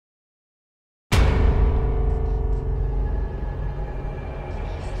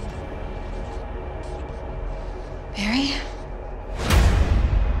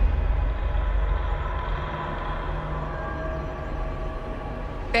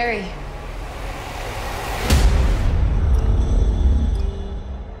Barry.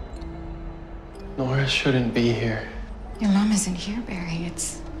 Nora shouldn't be here. Your mom isn't here, Barry.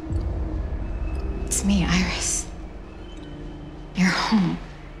 It's me, Iris. You're home.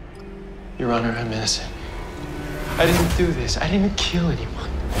 Your Honor, I'm innocent. I didn't do this. I didn't kill anyone.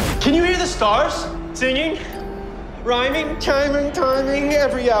 Can you hear the stars singing? Rhyming, chiming, timing,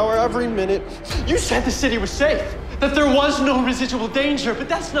 every hour, every minute. You said the city was safe, that there was no residual danger, but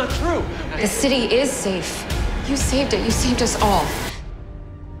that's not true. The city is safe. You saved it. You saved us all.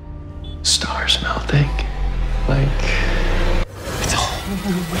 Stars melting. Like, it's a whole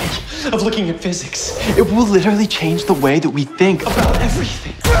new way of looking at physics. It will literally change the way that we think about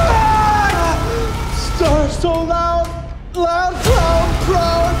everything. Stars so loud, loud, proud,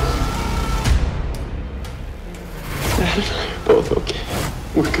 proud. Dad and I are both okay.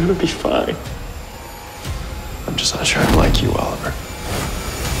 We're gonna be fine. I'm just not sure I like you, Oliver.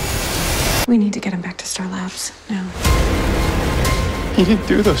 We need to get him back to Star Labs now. He didn't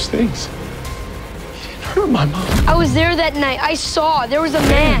do those things. He didn't hurt my mom. I was there that night. I saw. There was a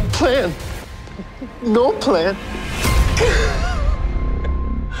man. Plan. No plan.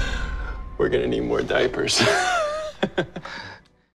 We're gonna need more diapers.